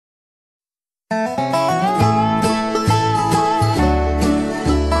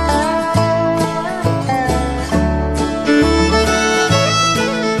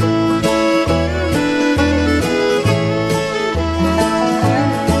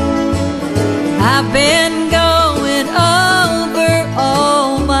I've been going over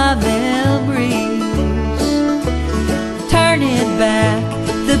all my memories, turning back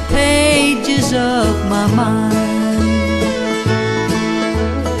the pages of my mind.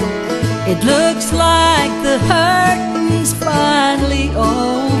 It looks like the hurting's finally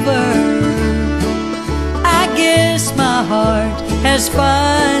over. I guess my heart has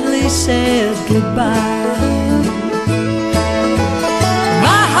finally said goodbye.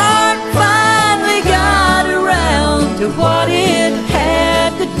 My heart finally got around to what it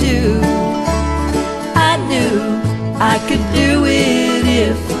had to do. I knew I could do it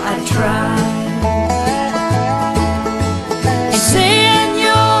if I tried. And seeing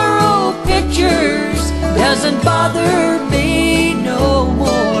your old pictures doesn't bother me no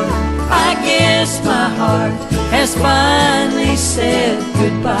more. I guess my heart has finally said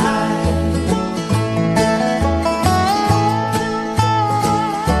goodbye.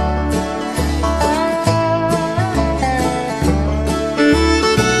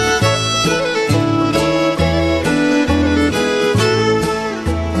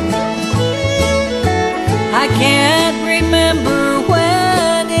 I can't remember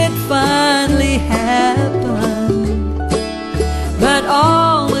when it finally happened, but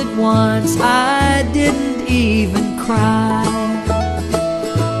all at once I didn't even cry.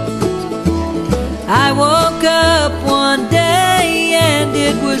 I woke up one day and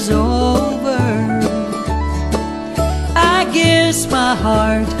it was over. I guess my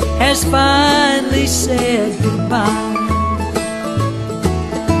heart has finally said goodbye.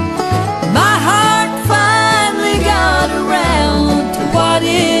 My heart finally got around to what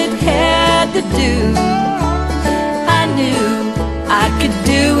it had to do. I knew I could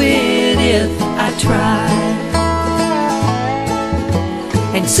do it if I tried.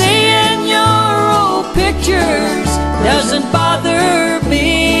 And seeing your old pictures doesn't bother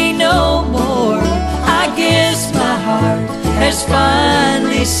me no more. I guess my heart has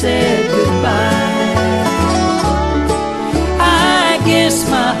finally said goodbye. I guess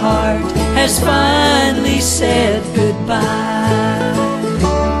my heart has finally said goodbye.